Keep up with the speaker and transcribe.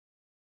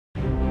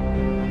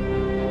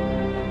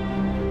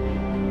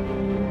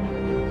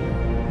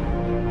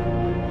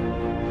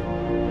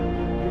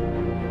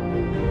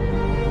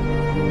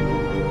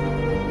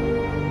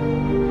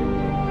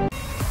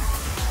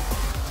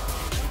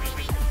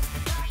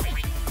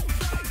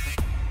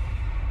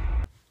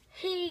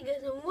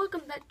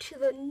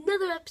to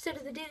another episode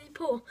of the Daily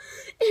Poll.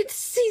 It's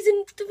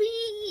season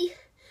 3!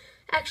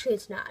 Actually,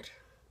 it's not.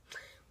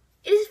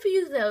 It is for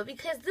you, though,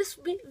 because this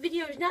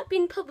video is not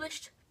being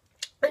published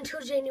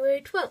until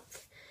January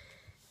 12th.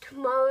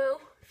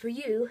 Tomorrow, for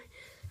you,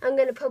 I'm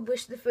going to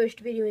publish the first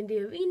video in the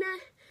arena,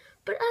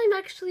 but I'm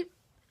actually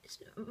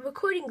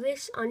recording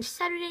this on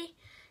Saturday,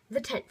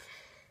 the 10th.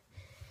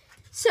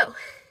 So,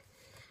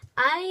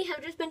 I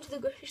have just been to the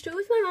grocery store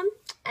with my mom,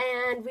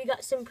 and we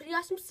got some pretty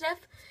awesome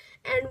stuff,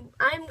 and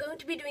I'm going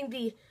to be doing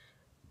the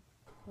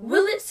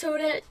Will It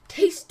Soda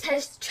Taste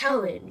Test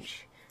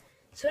Challenge.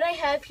 So what I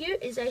have here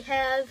is I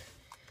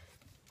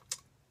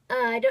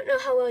don't know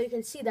how well you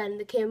can see that in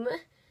the camera,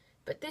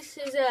 but this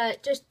is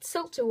just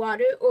seltzer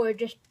water, or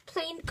just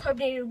plain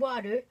carbonated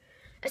water,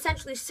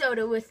 essentially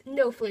soda with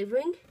no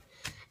flavoring.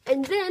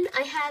 And then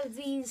I have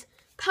these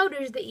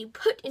powders that you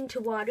put into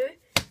water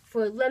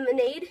for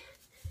lemonade,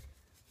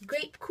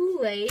 grape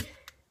Kool-Aid,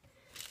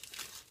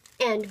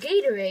 and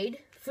Gatorade,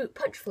 fruit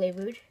punch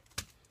flavored.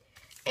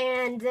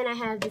 And then I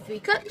have the 3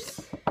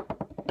 cups.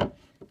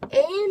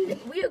 And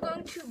we are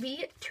going to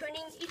be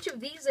turning each of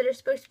these that are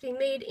supposed to be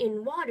made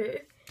in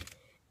water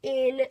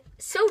in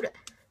soda.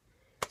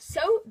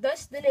 So,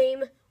 thus the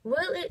name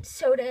Will It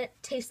Soda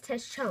Taste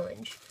Test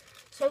Challenge.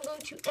 So I'm going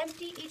to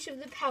empty each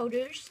of the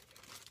powders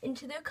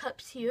into their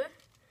cups here,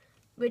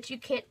 which you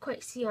can't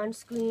quite see on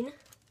screen.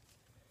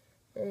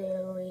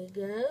 There we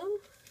go.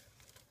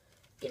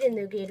 Get in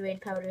there,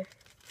 Gatorade powder.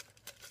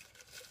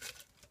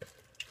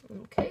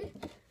 Okay,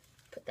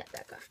 put that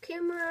back off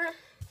camera.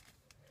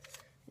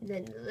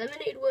 Then the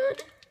lemonade one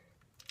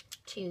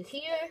to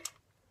here.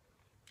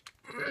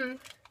 I'm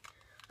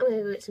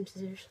gonna go get some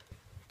scissors.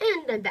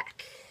 And I'm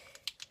back.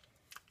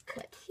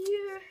 Cut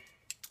here.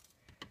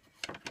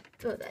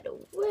 Throw that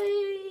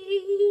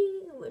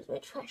away. Where's my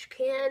trash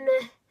can?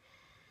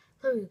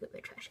 Let me get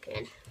my trash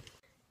can.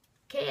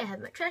 Okay, I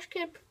have my trash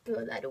can.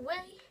 Throw that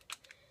away.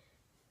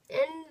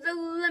 And the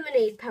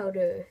lemonade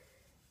powder.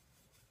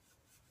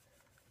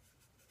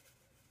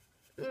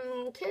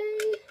 Okay.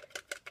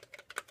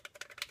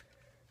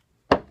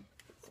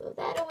 Throw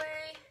that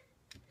away.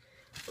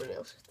 What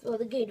else? Throw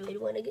the Gatorade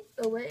one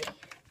away.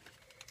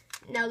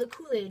 Now the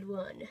Kool-Aid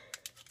one.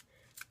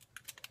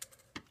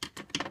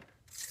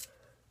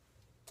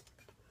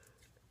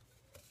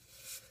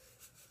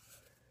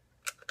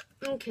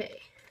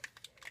 Okay.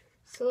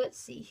 So let's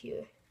see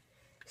here.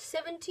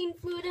 17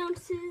 fluid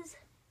ounces.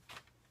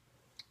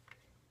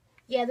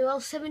 Yeah, they're all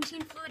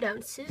 17 fluid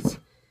ounces.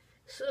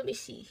 So let me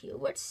see here.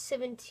 What's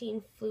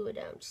 17 fluid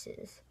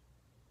ounces?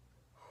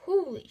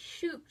 Holy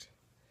shoot.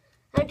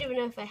 I don't even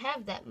know if I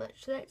have that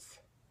much. That's,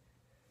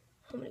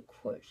 how many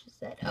quarts is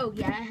that? Oh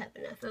yeah, I have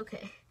enough.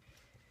 Okay.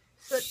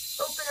 So let's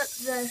open up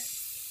the,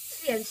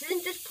 so yeah, this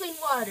isn't just plain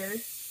water.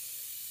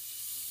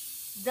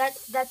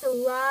 That's a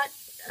lot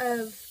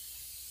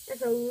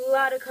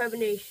of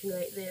carbonation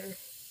right there.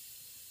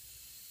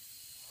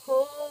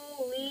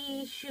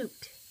 Holy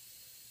shoot.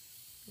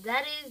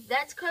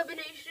 That's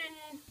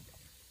carbonation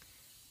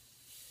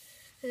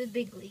for the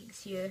big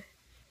leagues here.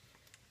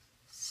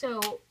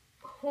 So,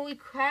 holy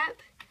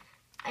crap,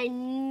 I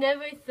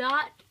never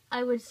thought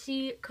I would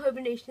see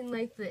carbonation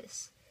like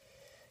this.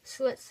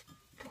 So let's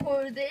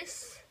pour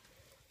this,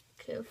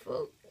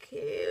 carefully.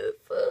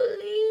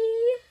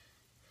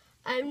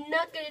 I'm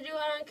not going to do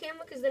it on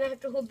camera because then I have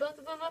to hold both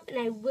of them up and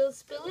I will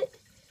spill it.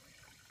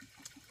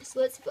 So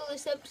let's fill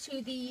this up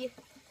to the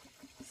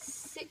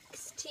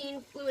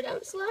 16 fluid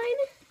ounce line.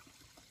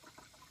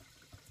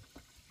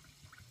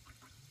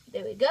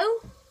 There we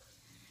go.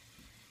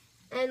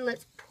 And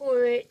let's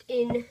pour it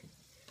in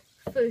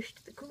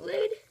first the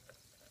Kool-Aid.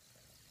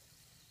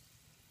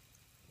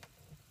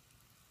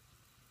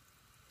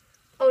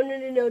 Oh,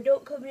 no,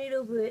 don't carbonate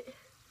over it.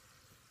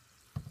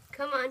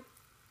 Come on.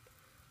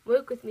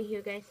 Work with me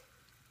here, guys.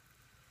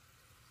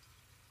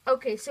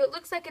 Okay, so it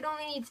looks like it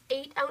only needs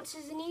 8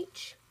 ounces in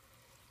each,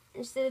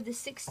 instead of the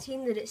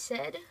 16 that it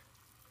said,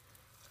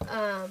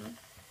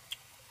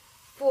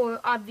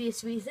 for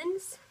obvious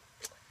reasons.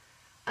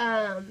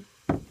 And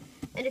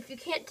if you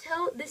can't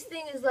tell, this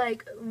thing is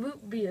like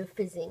root beer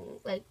fizzing.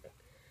 Like,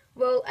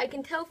 well, I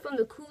can tell from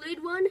the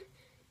Kool-Aid one,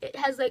 it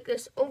has like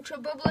this ultra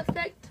bubble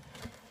effect.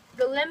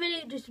 The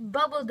lemonade just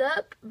bubbled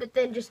up, but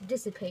then just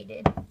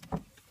dissipated.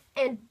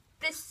 And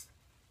this,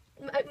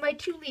 my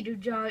 2-liter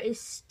jar is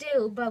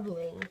still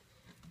bubbling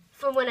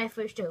from when I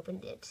first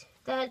opened it.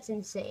 That's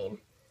insane.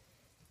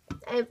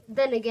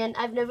 Then again,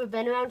 I've never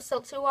been around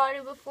seltzer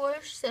water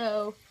before,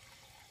 so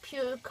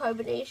pure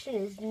carbonation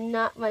is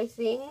not my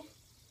thing.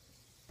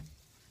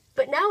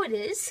 But now it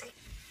is.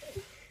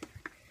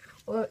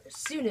 Or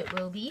soon it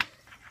will be.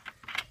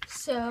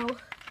 So,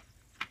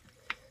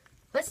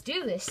 let's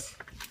do this.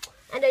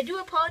 And I do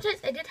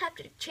apologize, I did have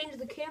to change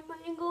the camera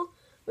angle,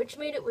 which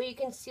made it where you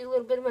can see a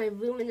little bit of my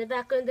room in the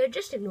background there.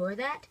 Just ignore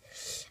that.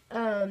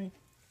 And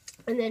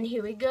then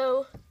here we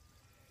go.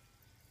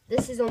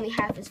 This is only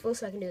half as full,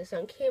 so I can do this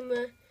on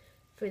camera.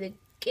 For the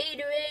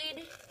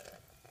Gatorade.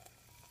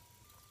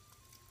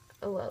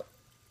 Oh well.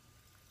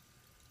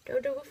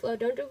 Don't overflow,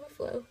 don't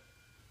overflow.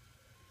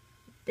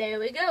 there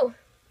we go.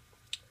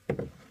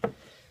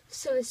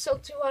 So the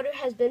seltzer water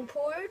has been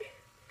poured,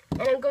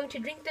 and I'm going to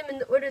drink them in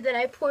the order that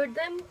I poured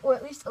them, or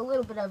at least a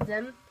little bit of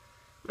them.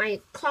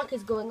 My clock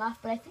is going off,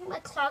 but I think my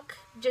clock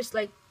just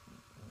like,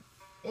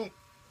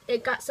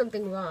 it got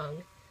something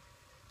wrong.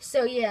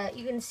 So yeah,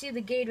 you can see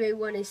the Gatorade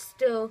one is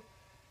still,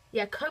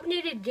 yeah,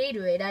 carbonated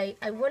Gatorade.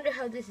 I wonder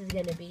how this is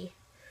going to be.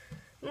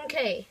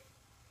 Okay,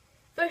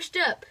 first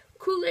up,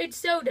 Kool-Aid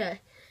soda.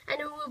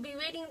 And I will be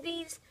rating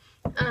these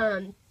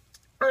on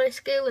a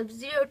scale of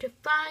 0 to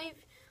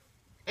 5.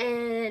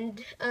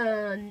 And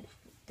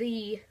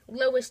the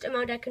lowest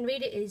amount I can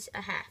rate it is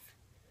a half.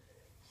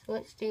 So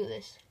let's do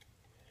this.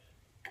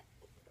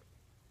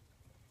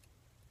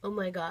 Oh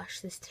my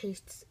gosh, this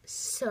tastes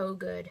so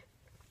good.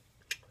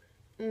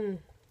 I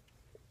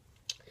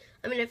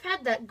mean, I've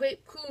had that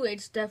grape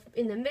Kool-Aid stuff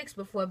in the mix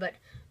before, but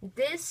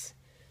this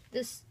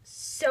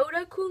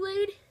soda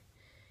Kool-Aid,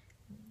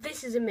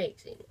 this is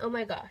amazing. Oh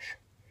my gosh.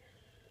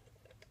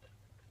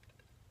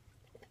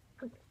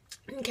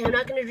 Okay, I'm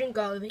not going to drink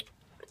all of it,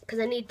 because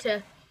I need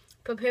to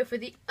prepare for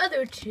the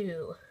other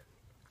two.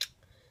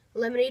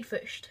 Lemonade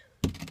first.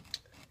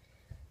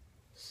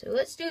 So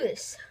let's do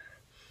this.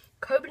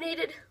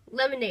 Carbonated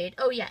lemonade.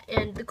 Oh yeah,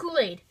 and the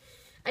Kool-Aid.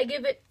 I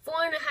give it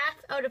 4.5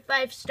 out of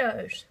 5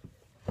 stars.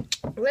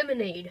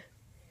 Lemonade.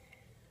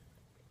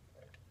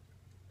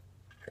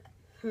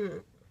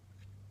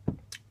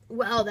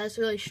 Wow, that's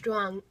really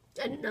strong.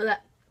 I didn't know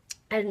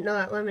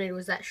that lemonade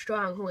was that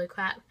strong. Holy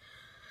crap.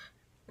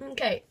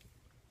 Okay.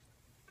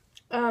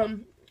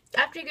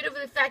 After you get over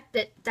the fact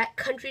that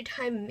country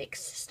time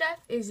mix stuff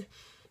is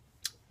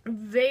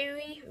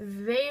very,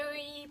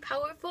 very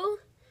powerful,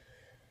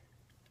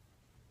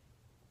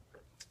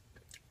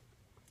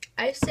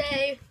 I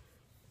say,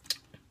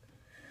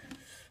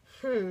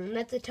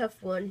 that's a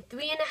tough one.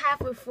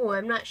 3.5 or 4,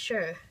 I'm not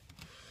sure.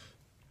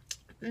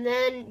 And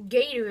then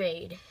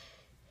Gatorade.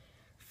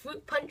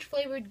 Fruit punch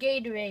flavored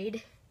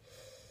Gatorade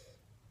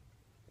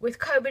with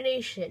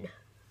carbonation.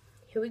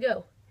 Here we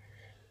go.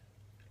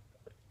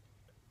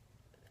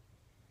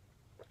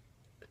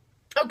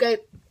 Okay,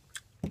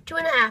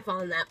 2.5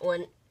 on that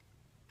one.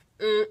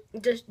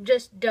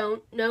 Just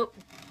don't. Nope.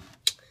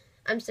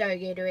 I'm sorry,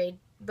 Gatorade.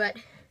 But,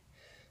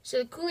 so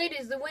the Kool-Aid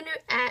is the winner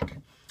at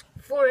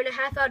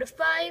 4.5 out of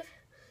 5.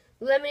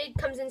 Lemonade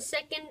comes in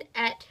second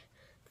at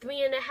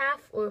 3.5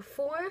 or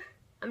 4.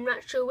 I'm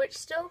not sure which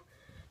still.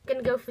 I'm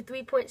going to go for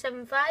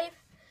 3.75.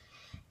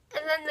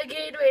 And then the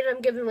Gatorade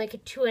I'm giving like a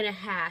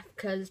 2.5.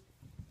 Because,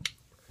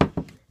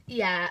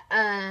 yeah,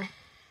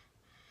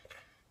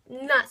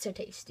 not so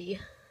tasty.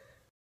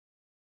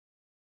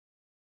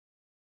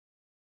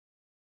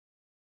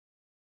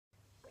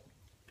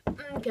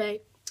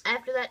 Okay,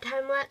 after that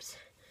time lapse,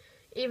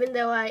 even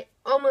though I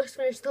almost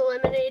finished the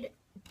lemonade,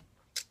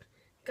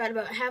 got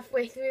about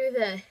halfway through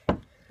the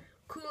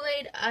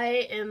Kool-Aid,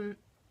 I am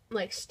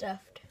like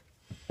stuffed.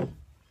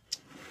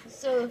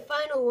 So the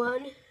final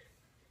one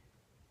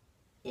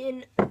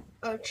in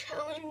our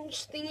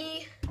challenge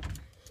thingy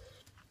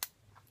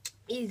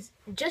is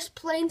just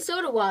plain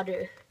soda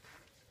water.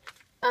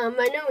 I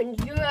know in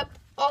Europe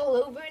all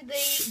over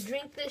they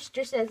drink this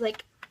just as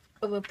like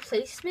a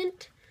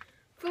replacement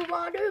for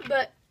water,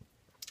 but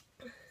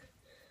I'm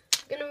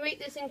gonna rate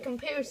this in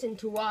comparison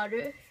to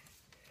water.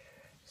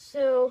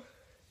 So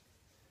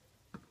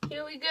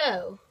here we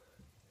go.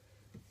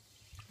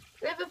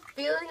 I have a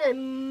feeling I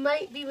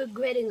might be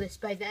regretting this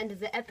by the end of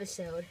the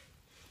episode,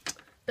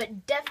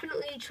 but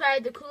definitely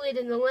tried the Kool-Aid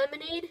and the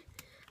lemonade.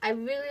 I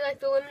really like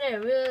the lemonade. I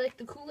really like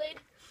the Kool-Aid,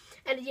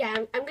 and yeah,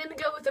 I'm gonna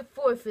go with a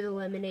 4 for the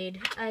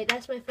lemonade.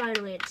 That's my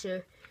final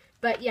answer.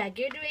 But yeah,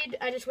 Gatorade,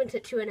 I just went to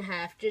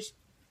 2.5.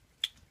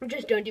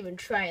 Just don't even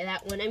try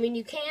that one. I mean,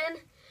 you can,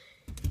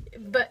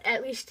 but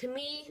at least to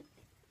me,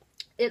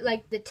 it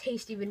like the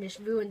taste even just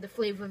ruined the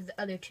flavor of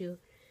the other two.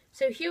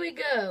 So here we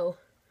go.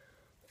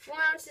 4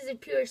 ounces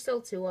of pure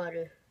seltzer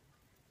water.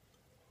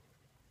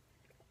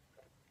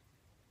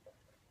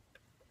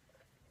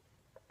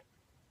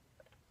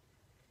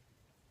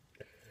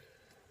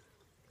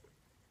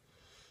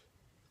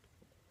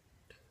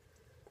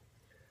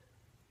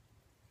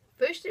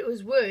 First it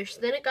was worse,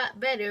 then it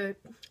got better,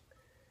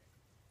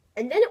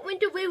 and then it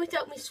went away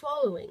without me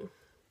swallowing.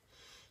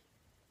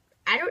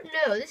 I don't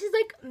know. This is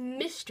like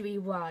mystery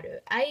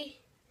water.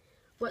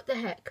 What the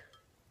heck?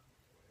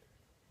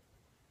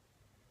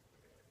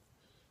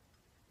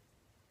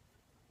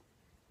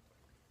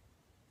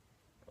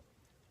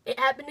 It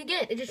happened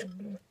again. It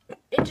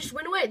just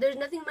went away. There's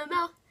nothing in my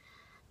mouth.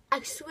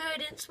 I swear I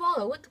didn't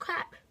swallow. What the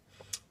crap?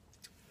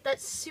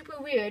 That's super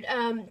weird.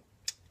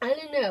 I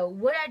don't know.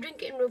 Would I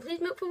drink it in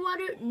replacement for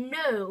water?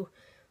 No.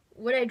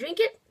 Would I drink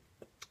it?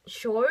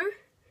 Sure.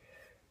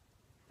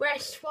 Would I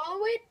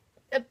swallow it?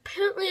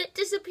 Apparently it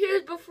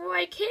disappears before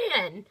I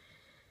can.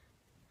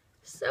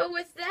 So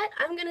with that,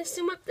 I'm going to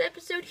sum up the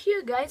episode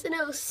here, guys, and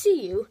I will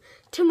see you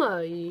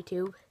tomorrow,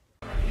 YouTube.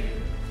 Are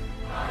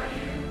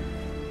you